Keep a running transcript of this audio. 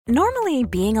Normally,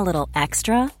 being a little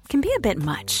extra can be a bit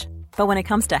much, but when it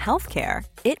comes to healthcare,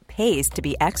 it pays to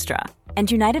be extra. And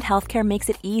United Healthcare makes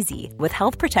it easy with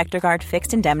Health Protector Guard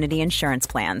fixed indemnity insurance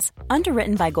plans.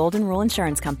 Underwritten by Golden Rule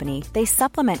Insurance Company, they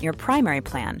supplement your primary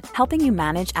plan, helping you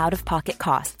manage out-of-pocket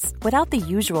costs without the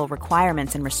usual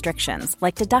requirements and restrictions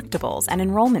like deductibles and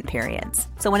enrollment periods.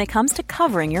 So when it comes to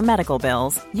covering your medical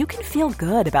bills, you can feel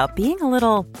good about being a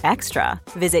little extra.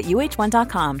 Visit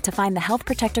uh1.com to find the Health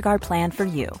Protector Guard plan for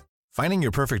you. Finding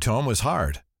your perfect home was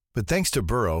hard, but thanks to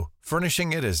Burrow,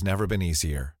 furnishing it has never been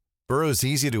easier. Burrow's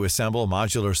easy-to-assemble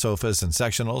modular sofas and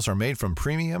sectionals are made from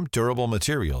premium, durable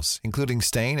materials, including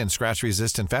stain and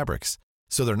scratch-resistant fabrics.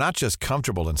 So they're not just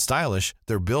comfortable and stylish,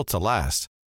 they're built to last.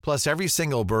 Plus, every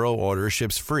single Burrow order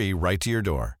ships free right to your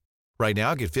door. Right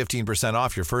now, get 15%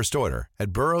 off your first order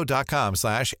at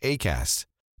burrow.com/ACAST.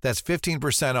 That's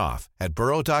 15% off at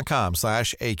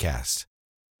burrow.com/ACAST.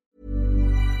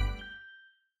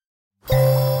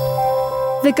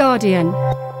 The Guardian.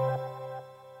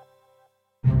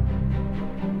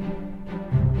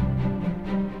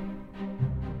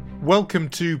 Welcome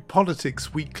to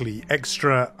Politics Weekly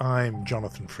Extra. I'm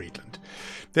Jonathan Friedland.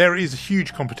 There is a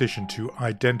huge competition to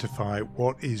identify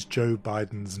what is Joe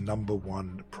Biden's number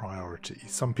one priority.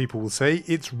 Some people will say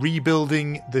it's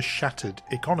rebuilding the shattered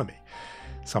economy.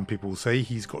 Some people will say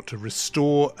he's got to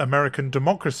restore American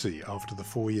democracy after the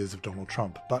 4 years of Donald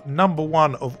Trump. But number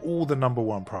one of all the number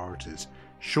one priorities,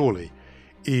 surely,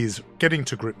 is getting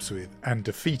to grips with and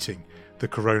defeating the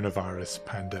coronavirus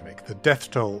pandemic. The death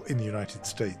toll in the United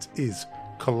States is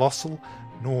colossal,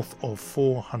 north of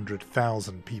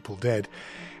 400,000 people dead.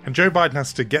 And Joe Biden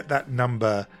has to get that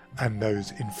number and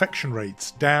those infection rates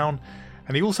down.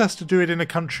 And he also has to do it in a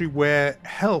country where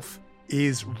health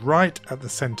is right at the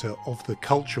center of the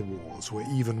culture wars, where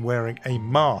even wearing a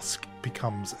mask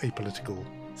becomes a political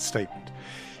statement.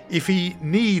 If he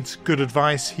needs good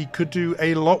advice, he could do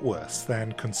a lot worse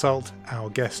than consult our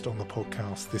guest on the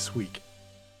podcast this week.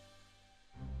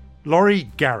 Laurie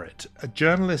Garrett, a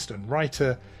journalist and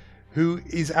writer who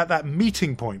is at that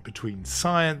meeting point between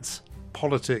science,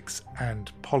 politics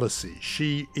and policy.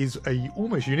 She is a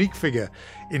almost unique figure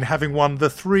in having won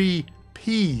the 3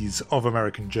 Ps of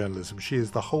American journalism. She is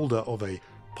the holder of a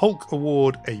Polk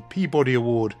Award, a Peabody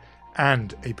Award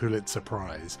and a Pulitzer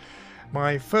Prize.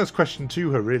 My first question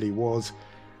to her really was,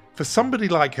 for somebody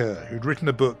like her who'd written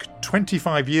a book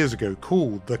 25 years ago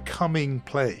called The Coming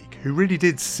Plague, who really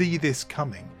did see this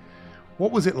coming,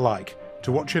 what was it like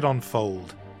to watch it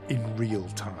unfold in real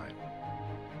time?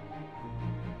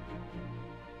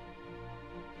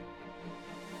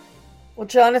 Well,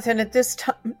 Jonathan, at this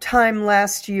time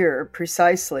last year,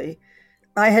 precisely,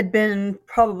 I had been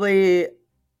probably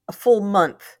a full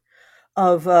month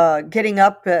of getting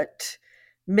up at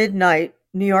midnight,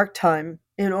 New York time,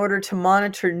 in order to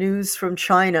monitor news from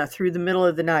China through the middle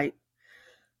of the night.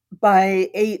 By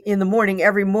 8 in the morning,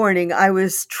 every morning, I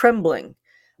was trembling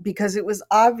because it was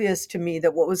obvious to me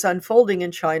that what was unfolding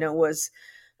in China was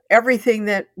everything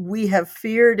that we have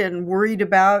feared and worried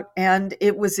about, and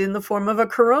it was in the form of a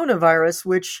coronavirus,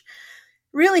 which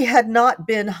really had not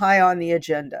been high on the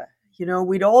agenda. You know,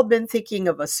 we'd all been thinking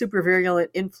of a super virulent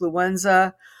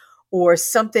influenza or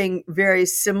something very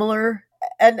similar.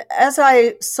 And as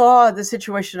I saw the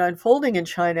situation unfolding in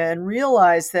China and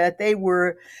realized that they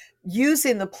were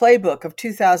using the playbook of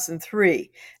 2003,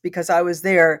 because I was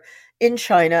there in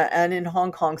China and in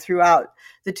Hong Kong throughout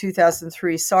the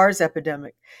 2003 SARS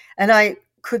epidemic. And I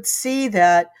could see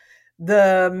that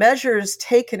the measures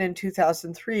taken in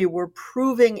 2003 were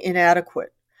proving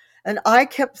inadequate. And I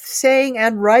kept saying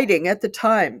and writing at the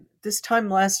time, this time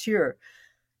last year,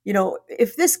 you know,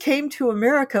 if this came to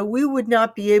America, we would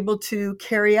not be able to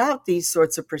carry out these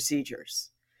sorts of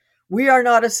procedures. We are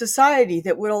not a society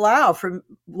that would allow for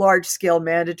large-scale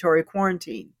mandatory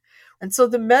quarantine. And so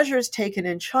the measures taken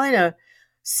in China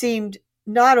seemed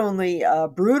not only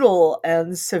brutal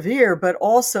and severe, but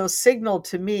also signaled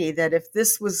to me that if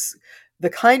this was the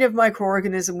kind of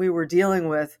microorganism we were dealing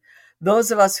with,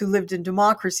 those of us who lived in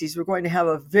democracies were going to have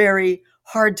a very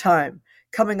hard time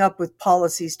coming up with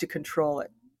policies to control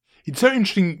it. It's so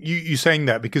interesting you saying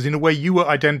that, because in a way you were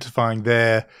identifying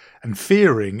there and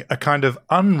fearing a kind of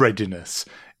unreadiness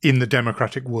in the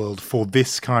democratic world for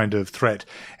this kind of threat.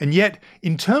 And yet,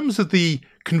 in terms of the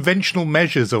conventional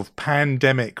measures of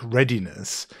pandemic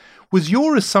readiness, was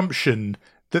your assumption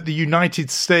that the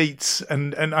United States,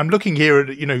 and I'm looking here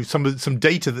at, you know, some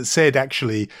data that said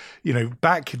actually, you know,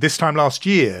 back this time last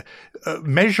year,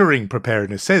 measuring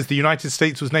preparedness says the United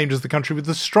States was named as the country with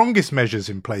the strongest measures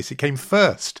in place. It came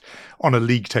first on a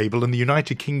league table, and the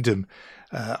United Kingdom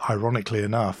ironically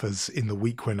enough, as in the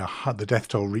week when the death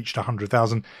toll reached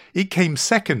 100,000, it came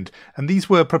second. And these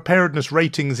were preparedness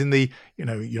ratings in the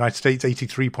United States,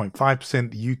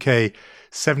 83.5%, the UK,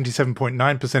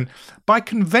 77.9%. By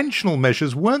conventional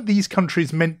measures, weren't these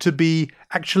countries meant to be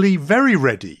actually very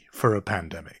ready for a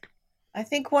pandemic? I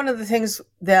think one of the things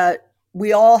that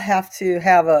we all have to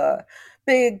have a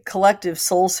big collective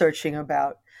soul searching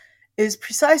about is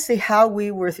precisely how we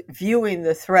were viewing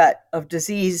the threat of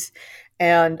disease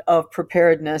and of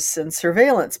preparedness and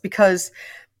surveillance. Because,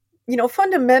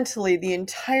 fundamentally, the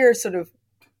entire sort of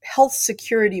health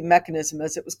security mechanism,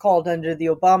 as it was called under the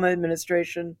Obama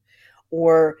administration,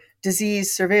 or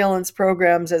disease surveillance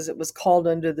programs, as it was called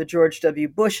under the George W.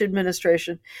 Bush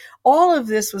administration, all of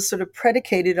this was sort of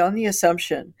predicated on the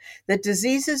assumption that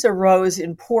diseases arose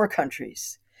in poor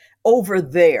countries, over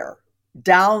there,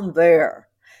 down there.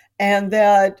 And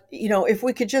that, if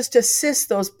we could just assist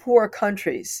those poor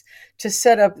countries to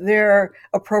set up their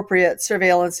appropriate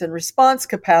surveillance and response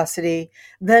capacity,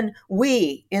 then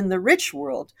we in the rich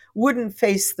world wouldn't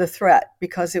face the threat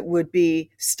because it would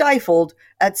be stifled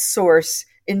at source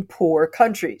in poor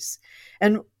countries.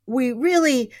 And we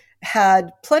really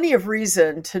had plenty of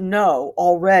reason to know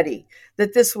already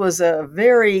that this was a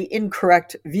very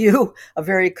incorrect view, a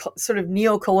very sort of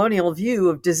neo-colonial view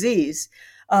of disease.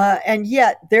 And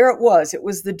yet there it was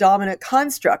the dominant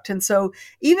construct. And so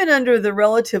even under the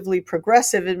relatively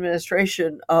progressive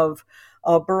administration of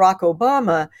Barack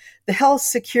Obama, the health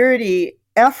security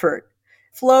effort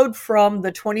flowed from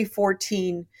the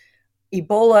 2014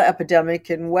 Ebola epidemic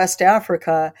in West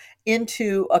Africa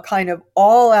into a kind of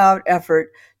all-out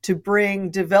effort to bring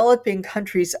developing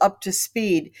countries up to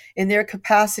speed in their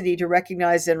capacity to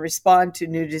recognize and respond to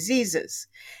new diseases.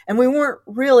 And we weren't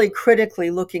really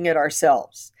critically looking at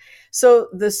ourselves. So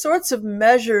the sorts of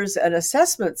measures and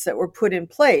assessments that were put in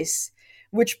place,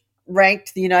 which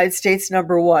ranked the United States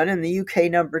number 1 and the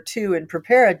UK number 2 in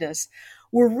preparedness,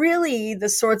 were really the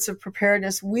sorts of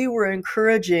preparedness we were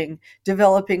encouraging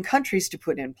developing countries to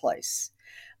put in place.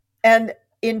 And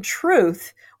in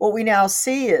truth, what we now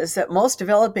see is that most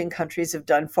developing countries have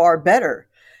done far better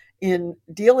in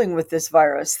dealing with this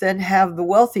virus than have the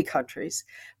wealthy countries,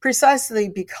 precisely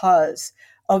because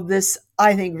of this,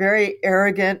 I think, very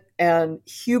arrogant and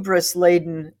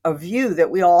hubris-laden view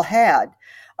that we all had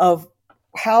of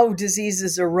how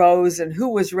diseases arose and who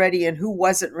was ready and who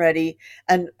wasn't ready,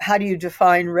 and how do you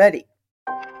define ready?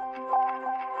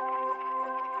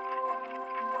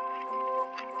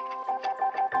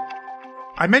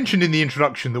 I mentioned in the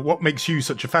introduction that what makes you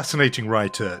such a fascinating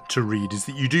writer to read is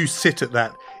that you do sit at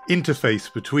that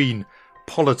interface between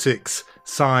politics,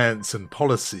 science and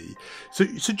policy. So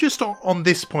just on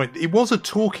this point, it was a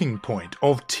talking point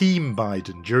of Team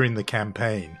Biden during the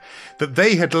campaign that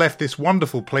they had left this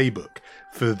wonderful playbook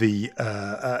for the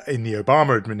in the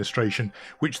Obama administration,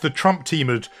 which the Trump team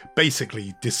had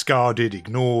basically discarded,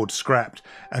 ignored, scrapped,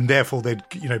 and therefore they'd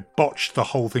botched the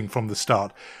whole thing from the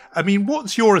start. I mean,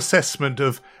 what's your assessment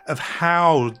of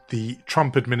how the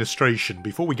Trump administration,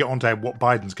 before we get on to what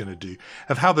Biden's going to do,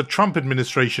 of how the Trump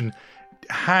administration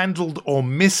handled or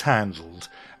mishandled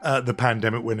the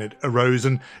pandemic when it arose?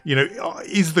 And,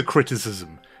 is the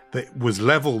criticism that was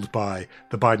leveled by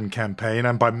the Biden campaign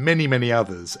and by many, many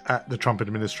others at the Trump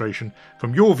administration,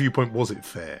 from your viewpoint, was it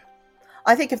fair?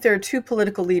 I think if there are two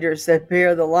political leaders that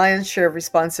bear the lion's share of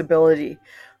responsibility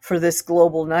for this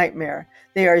global nightmare,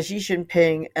 they are Xi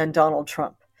Jinping and Donald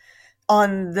Trump.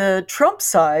 On the Trump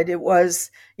side, it was,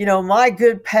 my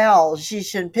good pal Xi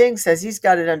Jinping says he's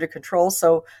got it under control,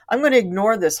 so I'm going to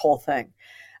ignore this whole thing.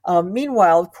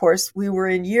 Meanwhile, of course, we were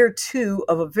in year 2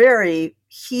 of a very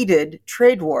heated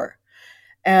trade war.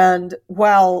 And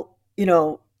while,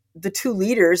 the two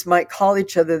leaders might call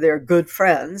each other their good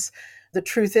friends, the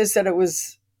truth is that it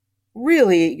was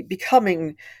really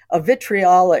becoming a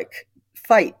vitriolic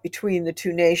fight between the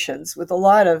two nations with a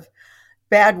lot of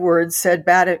bad words said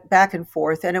back and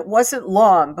forth. And it wasn't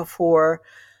long before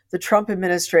the Trump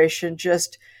administration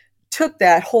just took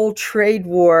that whole trade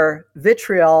war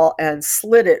vitriol and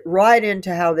slid it right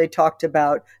into how they talked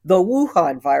about the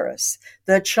Wuhan virus,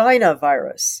 the China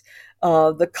virus,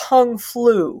 the Kung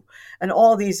flu, and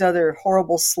all these other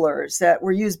horrible slurs that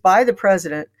were used by the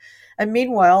president. And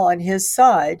meanwhile, on his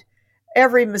side,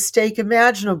 every mistake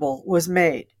imaginable was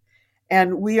made.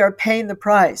 And we are paying the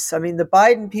price. I mean, the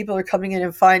Biden people are coming in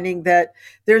and finding that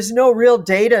there's no real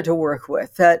data to work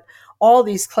with, that all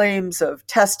these claims of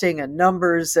testing and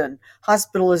numbers and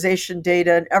hospitalization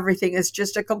data and everything is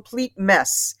just a complete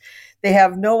mess. They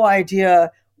have no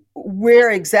idea where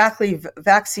exactly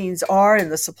vaccines are in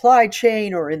the supply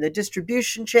chain or in the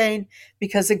distribution chain,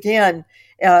 because again,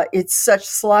 It's such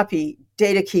sloppy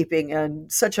data keeping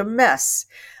and such a mess.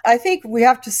 I think we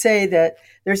have to say that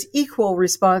there's equal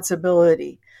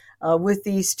responsibility with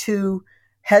these two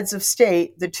heads of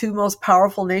state, the two most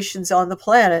powerful nations on the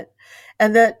planet,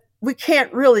 and that we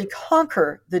can't really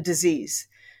conquer the disease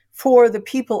for the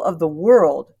people of the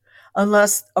world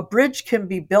unless a bridge can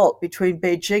be built between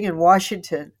Beijing and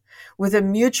Washington with a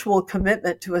mutual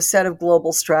commitment to a set of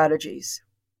global strategies.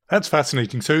 That's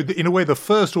fascinating. So, in a way, the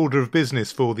first order of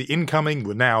business for the incoming,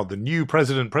 now the new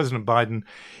president, President Biden,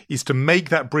 is to make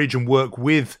that bridge and work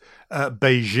with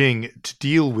Beijing to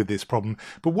deal with this problem.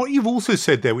 But what you've also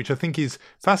said there, which I think is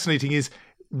fascinating, is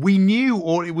we knew,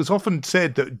 or it was often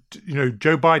said that,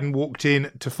 Joe Biden walked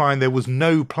in to find there was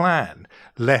no plan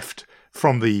left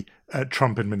from the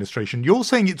Trump administration. You're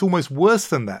saying it's almost worse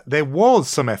than that. There was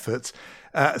some efforts,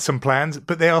 some plans,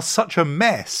 but they are such a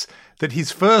mess that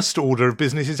his first order of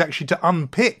business is actually to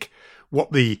unpick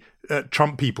what the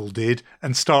Trump people did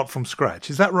and start from scratch.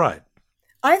 Is that right?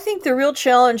 I think the real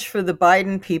challenge for the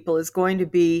Biden people is going to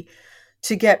be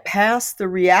to get past the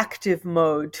reactive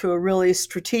mode to a really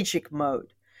strategic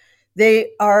mode.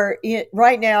 They are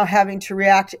right now having to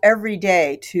react every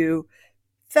day to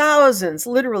thousands,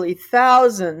 literally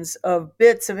thousands of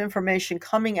bits of information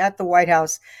coming at the White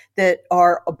House that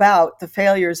are about the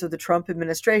failures of the Trump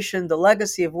administration, the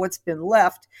legacy of what's been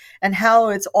left, and how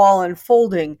it's all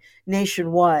unfolding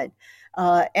nationwide.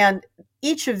 And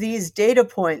each of these data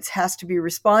points has to be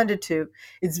responded to.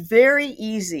 It's very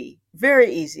easy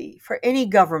for any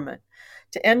government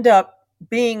to end up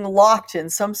being locked in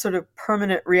some sort of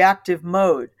permanent reactive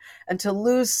mode and to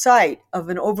lose sight of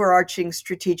an overarching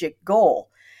strategic goal.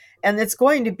 And it's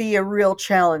going to be a real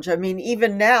challenge. I mean,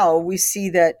 even now we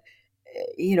see that,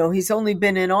 he's only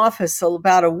been in office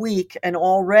about a week, and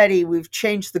already we've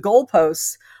changed the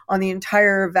goalposts on the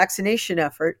entire vaccination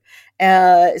effort,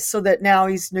 so that now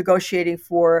he's negotiating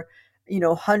for,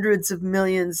 hundreds of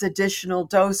millions additional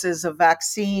doses of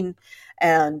vaccine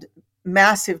and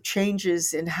massive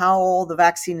changes in how all the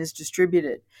vaccine is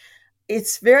distributed.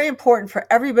 It's very important for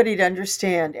everybody to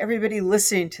understand, everybody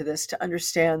listening to this to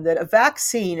understand that a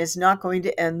vaccine is not going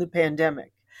to end the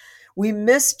pandemic. We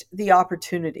missed the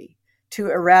opportunity to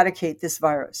eradicate this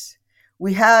virus.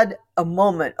 We had a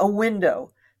moment, a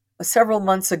window, several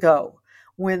months ago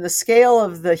when the scale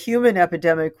of the human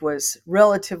epidemic was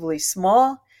relatively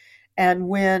small and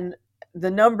when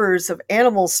the numbers of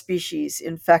animal species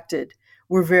infected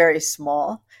were very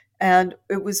small. And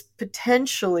it was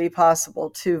potentially possible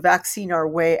to vaccine our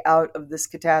way out of this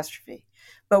catastrophe.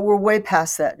 But we're way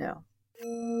past that now.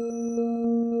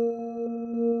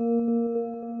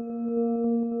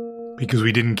 Because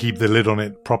we didn't keep the lid on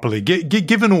it properly.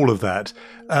 Given all of that,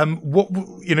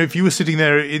 if you were sitting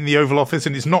there in the Oval Office,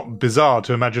 and it's not bizarre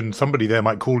to imagine somebody there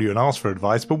might call you and ask for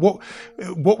advice, but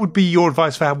what would be your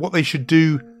advice for what they should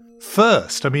do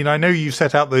first? I mean, I know you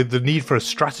set out the need for a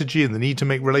strategy and the need to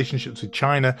make relationships with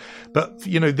China, but,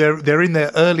 they're in their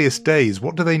earliest days.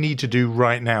 What do they need to do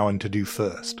right now and to do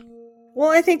first? Well,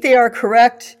 I think they are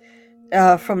correct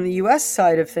from the U.S.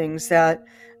 side of things that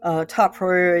top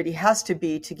priority has to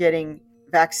be to getting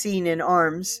vaccine in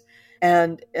arms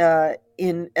and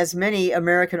in as many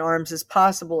American arms as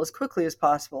possible, as quickly as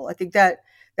possible. I think that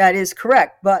is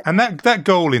correct, and that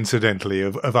goal, incidentally,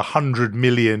 of 100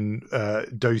 million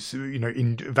dose,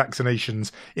 in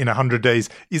vaccinations in 100 days,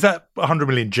 is that 100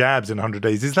 million jabs in 100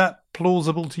 days? Is that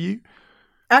plausible to you?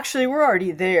 Actually, we're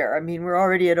already there. I mean, we're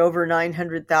already at over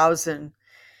 900,000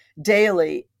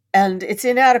 daily, and it's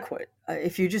inadequate.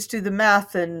 If you just do the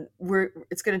math, then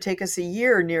it's going to take us a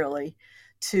year nearly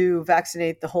to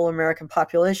vaccinate the whole American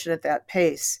population at that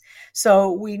pace.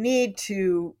 So we need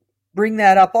to bring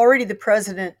that up. Already the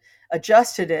president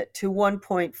adjusted it to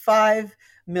 1.5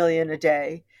 million a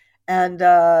day. And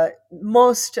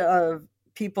most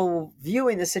people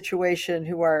viewing the situation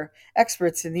who are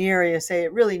experts in the area say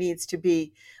it really needs to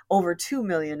be over 2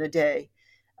 million a day.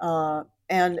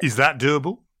 And is that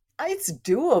doable? It's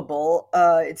doable.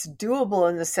 It's doable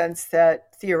in the sense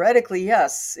that theoretically,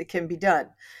 yes, it can be done.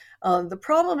 The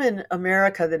problem in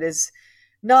America that is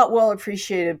not well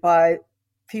appreciated by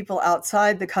people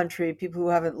outside the country, people who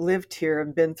haven't lived here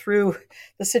and been through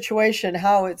the situation,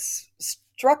 how it's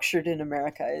structured in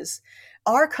America, is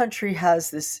our country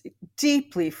has this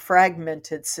deeply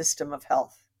fragmented system of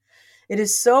health. It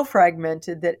is so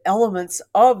fragmented that elements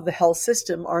of the health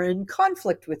system are in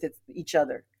conflict with each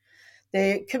other.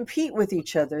 They compete with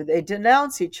each other. They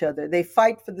denounce each other. They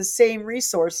fight for the same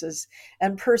resources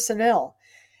and personnel.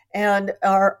 And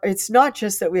it's not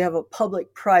just that we have a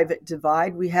public-private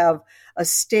divide. We have a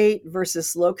state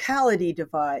versus locality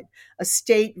divide, a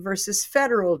state versus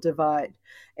federal divide.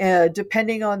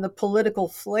 depending on the political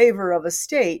flavor of a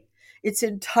state, its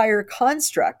entire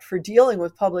construct for dealing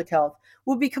with public health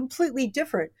will be completely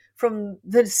different from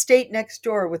the state next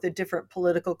door with a different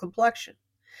political complexion.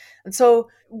 And so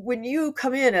when you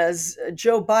come in, as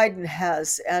Joe Biden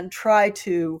has, and try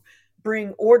to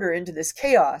bring order into this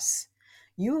chaos,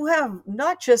 you have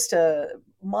not just a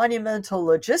monumental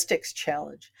logistics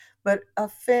challenge, but a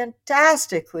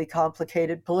fantastically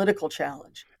complicated political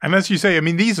challenge. And as you say, I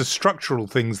mean, these are structural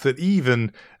things that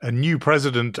even a new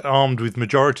president armed with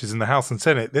majorities in the House and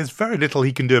Senate, there's very little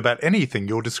he can do about anything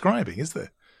you're describing, is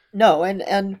there? No,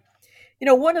 and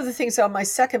one of the things on my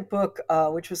second book,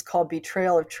 which was called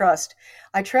Betrayal of Trust,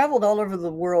 I traveled all over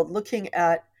the world looking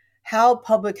at how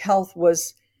public health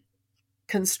was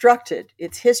constructed,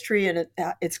 its history and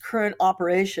its current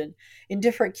operation in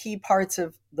different key parts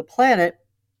of the planet,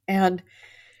 and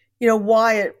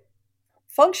why it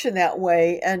functioned that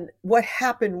way, and what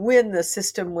happened when the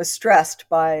system was stressed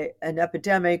by an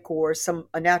epidemic or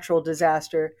a natural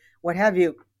disaster, what have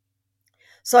you.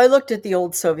 So I looked at the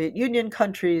old Soviet Union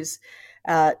countries,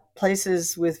 at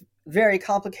places with very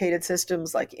complicated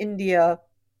systems like India,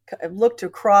 looked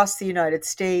across the United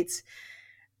States,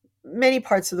 many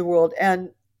parts of the world.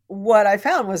 And what I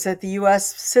found was that the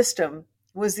US system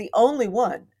was the only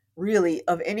one really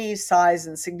of any size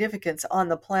and significance on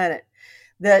the planet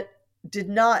that did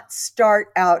not start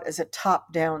out as a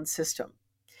top-down system.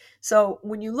 So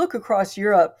when you look across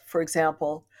Europe, for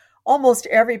example, almost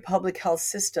every public health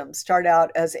system started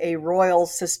out as a royal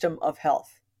system of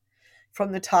health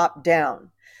from the top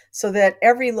down, so that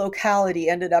every locality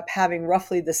ended up having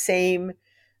roughly the same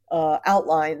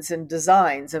outlines and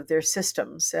designs of their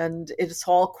systems, and it's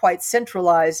all quite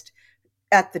centralized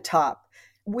at the top.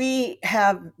 We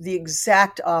have the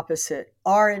exact opposite.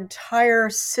 Our entire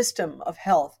system of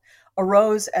health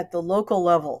arose at the local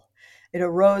level. It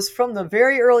arose from the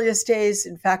very earliest days,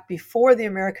 in fact, before the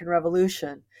American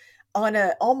Revolution, on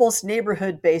an almost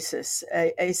neighborhood basis,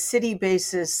 a city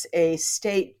basis, a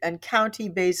state and county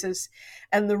basis,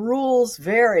 and the rules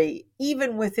vary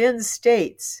even within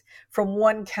states from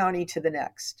one county to the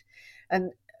next.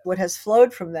 And what has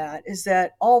flowed from that is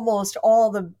that almost all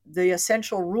the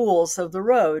essential rules of the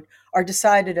road are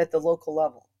decided at the local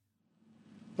level.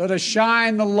 Let us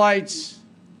shine the lights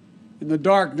in the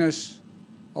darkness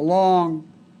along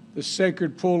the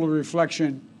sacred pool of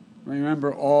reflection.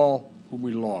 Remember all whom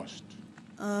we lost.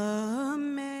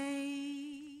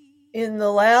 In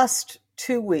the last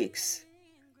 2 weeks,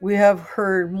 we have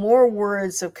heard more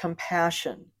words of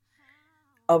compassion,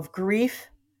 of grief,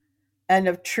 and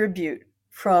of tribute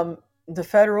from the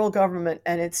federal government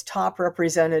and its top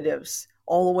representatives,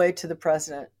 all the way to the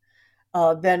president,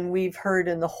 than we've heard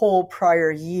in the whole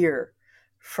prior year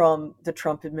from the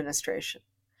Trump administration.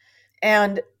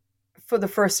 And for the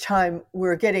first time,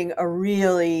 we're getting a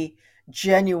really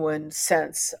genuine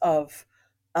sense of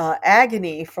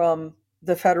agony from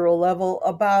the federal level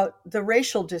about the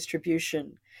racial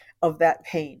distribution of that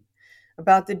pain,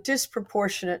 about the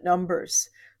disproportionate numbers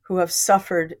who have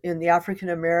suffered in the African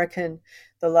American,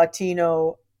 the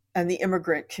Latino, and the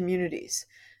immigrant communities,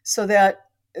 so that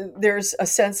there's a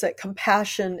sense that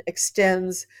compassion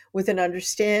extends with an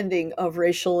understanding of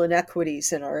racial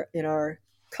inequities in our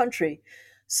country.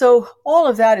 So all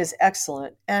of that is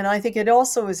excellent. And I think it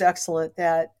also is excellent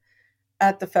that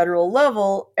at the federal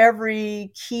level,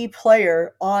 every key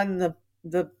player on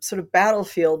the sort of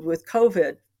battlefield with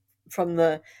COVID, from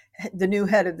the new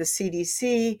head of the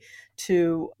CDC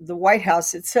to the White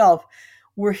House itself,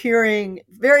 we're hearing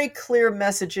very clear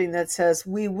messaging that says,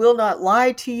 we will not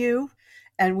lie to you,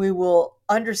 and we will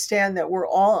understand that we're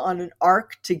all on an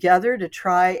arc together to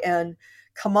try and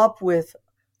come up with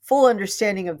full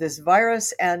understanding of this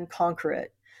virus and conquer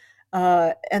it.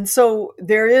 And so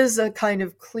there is a kind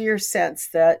of clear sense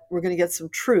that we're going to get some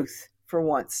truth for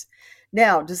once.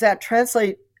 Now, does that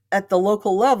translate at the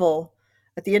local level,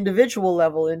 at the individual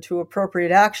level, into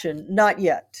appropriate action? Not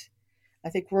yet. I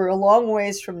think we're a long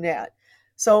ways from that.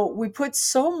 So we put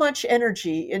so much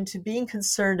energy into being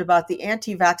concerned about the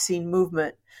anti-vaccine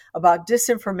movement, about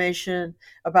disinformation,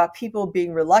 about people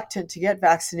being reluctant to get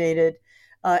vaccinated.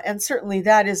 And certainly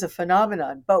that is a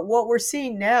phenomenon. But what we're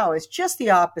seeing now is just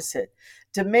the opposite.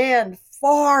 Demand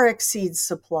far exceeds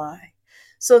supply.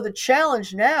 So the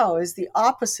challenge now is the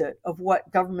opposite of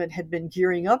what government had been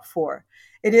gearing up for.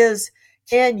 It is,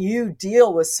 can you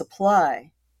deal with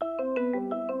supply?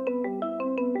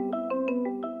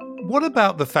 what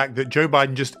about the fact that Joe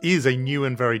Biden just is a new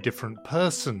and very different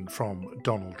person from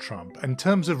Donald Trump in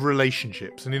terms of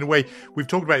relationships? And in a way, we've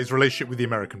talked about his relationship with the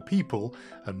American people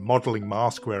and modeling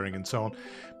mask wearing and so on.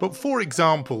 But for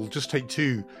example, just take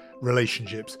two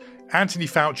relationships. Anthony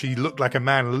Fauci looked like a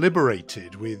man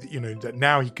liberated with, that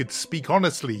now he could speak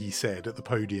honestly, he said at the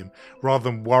podium, rather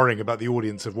than worrying about the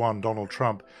audience of one, Donald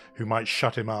Trump, who might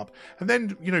shut him up. And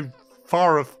then,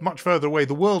 much further away,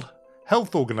 the World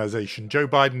Health Organization, Joe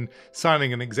Biden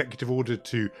signing an executive order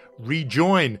to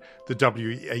rejoin the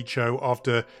WHO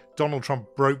after Donald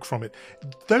Trump broke from it.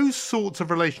 Those sorts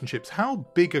of relationships, how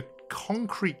big a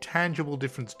concrete, tangible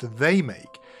difference do they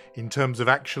make in terms of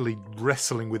actually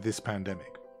wrestling with this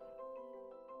pandemic?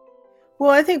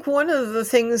 Well, I think one of the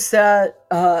things that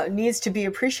needs to be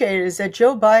appreciated is that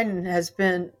Joe Biden has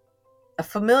been a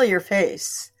familiar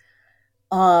face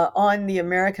on the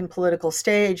American political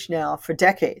stage now for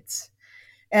decades.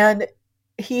 And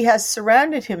he has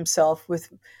surrounded himself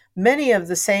with many of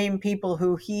the same people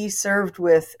who he served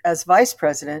with as vice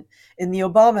president in the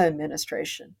Obama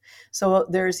administration. So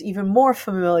there's even more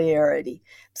familiarity.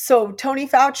 So Tony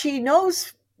Fauci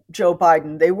knows Joe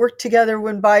Biden. They worked together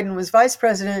when Biden was vice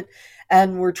president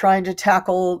and were trying to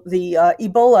tackle the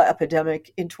Ebola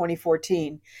epidemic in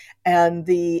 2014 and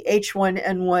the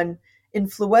H1N1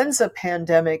 influenza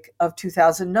pandemic of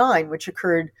 2009, which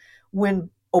occurred when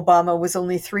Obama was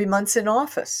only 3 months in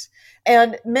office.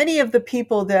 And many of the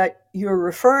people that you're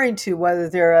referring to, whether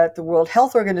they're at the World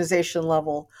Health Organization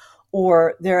level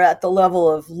or they're at the level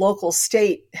of local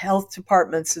state health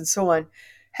departments and so on,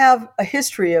 have a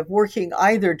history of working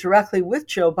either directly with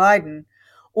Joe Biden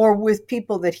or with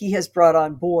people that he has brought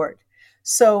on board.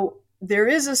 So there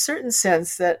is a certain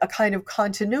sense that a kind of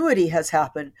continuity has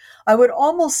happened. I would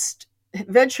almost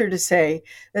venture to say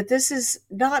that this is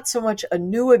not so much a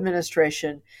new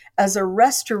administration as a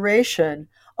restoration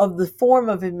of the form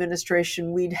of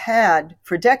administration we'd had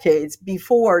for decades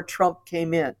before Trump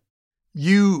came in.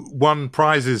 You won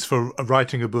prizes for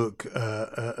writing a book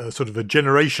sort of a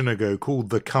generation ago called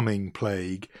The Coming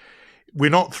Plague. We're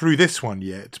not through this one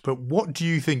yet, but what do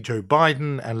you think Joe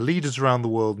Biden and leaders around the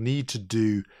world need to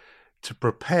do to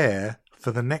prepare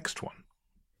for the next one?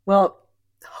 Well,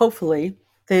 hopefully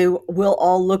they will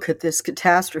all look at this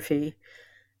catastrophe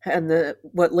and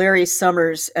what Larry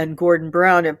Summers and Gordon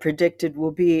Brown have predicted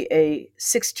will be a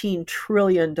 $16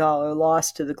 trillion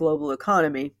loss to the global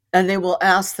economy. And they will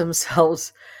ask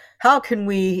themselves, how can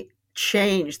we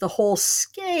change the whole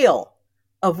scale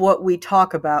of what we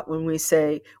talk about when we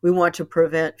say we want to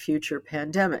prevent future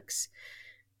pandemics?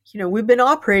 We've been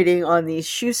operating on these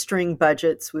shoestring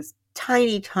budgets with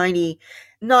tiny,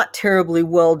 not terribly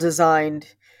well-designed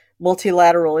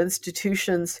multilateral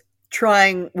institutions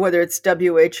trying, whether it's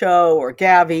WHO or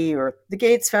Gavi or the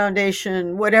Gates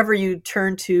Foundation, whatever you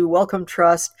turn to, Wellcome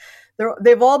Trust,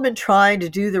 they've all been trying to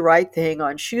do the right thing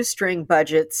on shoestring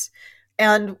budgets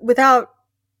and without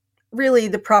really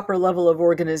the proper level of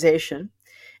organization.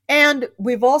 And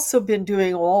we've also been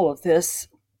doing all of this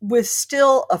with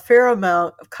still a fair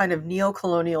amount of kind of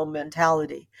neo-colonial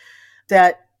mentality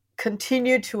that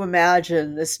continued to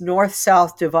imagine this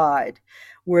north-south divide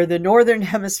where the Northern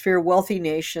Hemisphere wealthy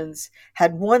nations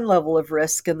had one level of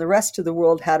risk and the rest of the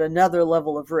world had another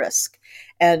level of risk.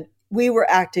 And we were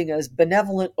acting as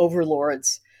benevolent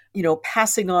overlords,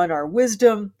 passing on our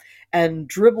wisdom and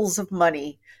dribbles of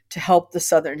money to help the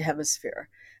Southern Hemisphere.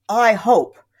 I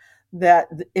hope that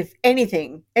if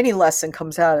anything, any lesson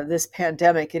comes out of this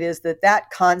pandemic, it is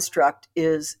that construct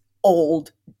is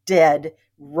old, dead,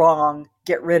 wrong,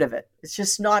 get rid of it. It's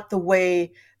just not the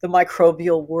way the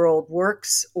microbial world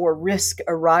works or risk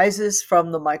arises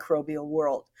from the microbial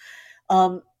world.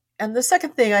 And the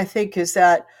second thing I think is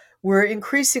that we're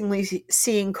increasingly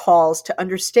seeing calls to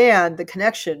understand the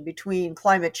connection between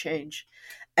climate change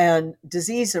and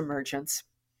disease emergence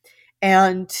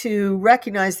and to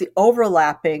recognize the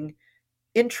overlapping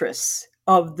interests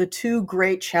of the two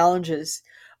great challenges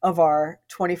of our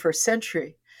 21st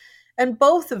century. And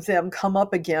both of them come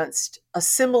up against a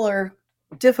similar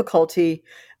difficulty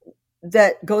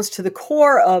that goes to the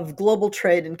core of global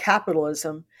trade and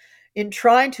capitalism in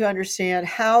trying to understand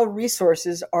how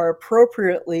resources are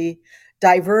appropriately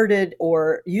diverted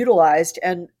or utilized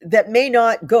and that may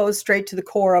not go straight to the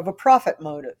core of a profit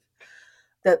motive,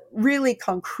 that really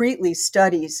concretely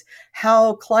studies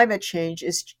how climate change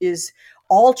is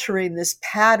altering this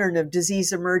pattern of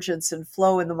disease emergence and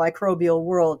flow in the microbial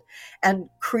world and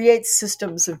creates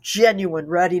systems of genuine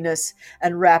readiness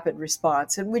and rapid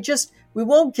response. And we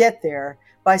won't get there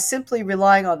by simply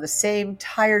relying on the same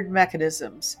tired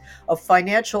mechanisms of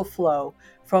financial flow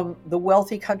from the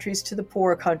wealthy countries to the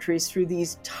poor countries through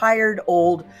these tired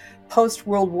old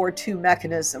post-World War II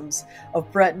mechanisms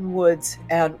of Bretton Woods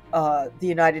and the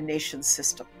United Nations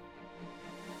system.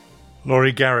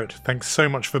 Laurie Garrett, thanks so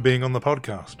much for being on the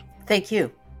podcast. Thank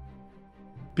you.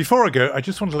 Before I go, I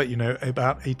just want to let you know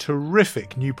about a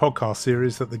terrific new podcast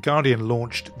series that The Guardian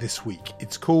launched this week.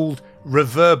 It's called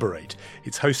Reverberate.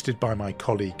 It's hosted by my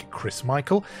colleague Chris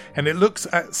Michael, and it looks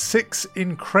at 6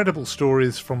 incredible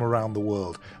stories from around the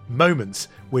world, moments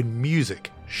when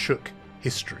music shook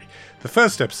history. The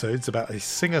first episode's about a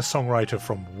singer-songwriter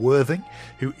from Worthing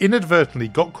who inadvertently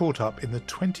got caught up in the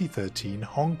 2013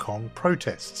 Hong Kong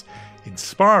protests,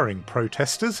 inspiring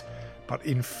protesters but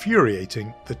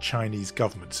infuriating the Chinese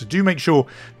government. So do make sure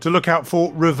to look out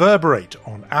for Reverberate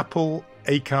on Apple,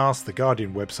 Acast, the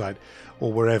Guardian website,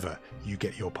 or wherever you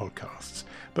get your podcasts.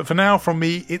 But for now, from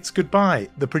me, it's goodbye.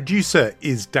 The producer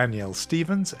is Danielle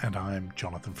Stevens, and I'm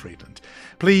Jonathan Freedland.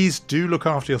 Please do look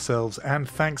after yourselves, and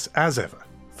thanks as ever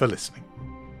for listening.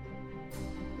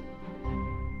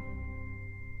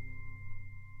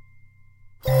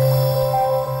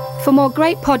 For more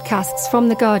great podcasts from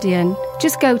The Guardian,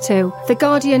 just go to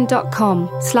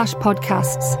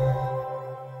theguardian.com/podcasts.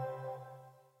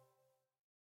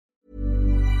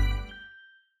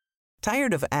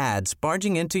 Tired of ads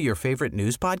barging into your favorite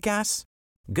news podcasts?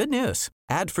 Good news.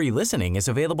 Ad-free listening is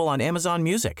available on Amazon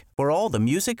Music for all the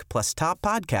music plus top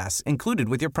podcasts included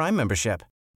with your Prime membership.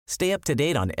 Stay up to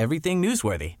date on everything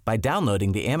newsworthy by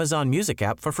downloading the Amazon Music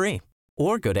app for free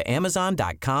or go to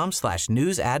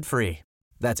amazon.com/news ad free.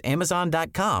 That's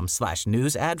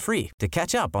amazon.com/news ad free to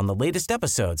catch up on the latest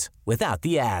episodes without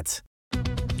the ads.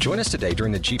 Join us today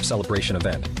during the Jeep Celebration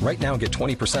event. Right now, get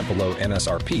 20% below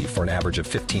MSRP for an average of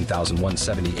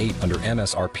 $15,178 under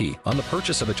MSRP on the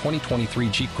purchase of a 2023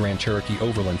 Jeep Grand Cherokee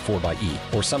Overland 4xE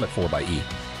or Summit 4xE.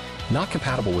 Not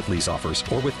compatible with lease offers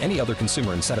or with any other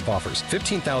consumer incentive offers.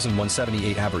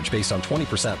 $15,178 average based on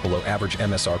 20% below average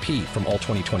MSRP from all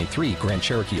 2023 Grand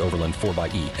Cherokee Overland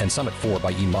 4xE and Summit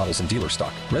 4xE models in dealer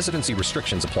stock. Residency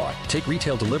restrictions apply. Take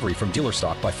retail delivery from dealer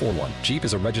stock by 4/1. Jeep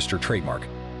is a registered trademark.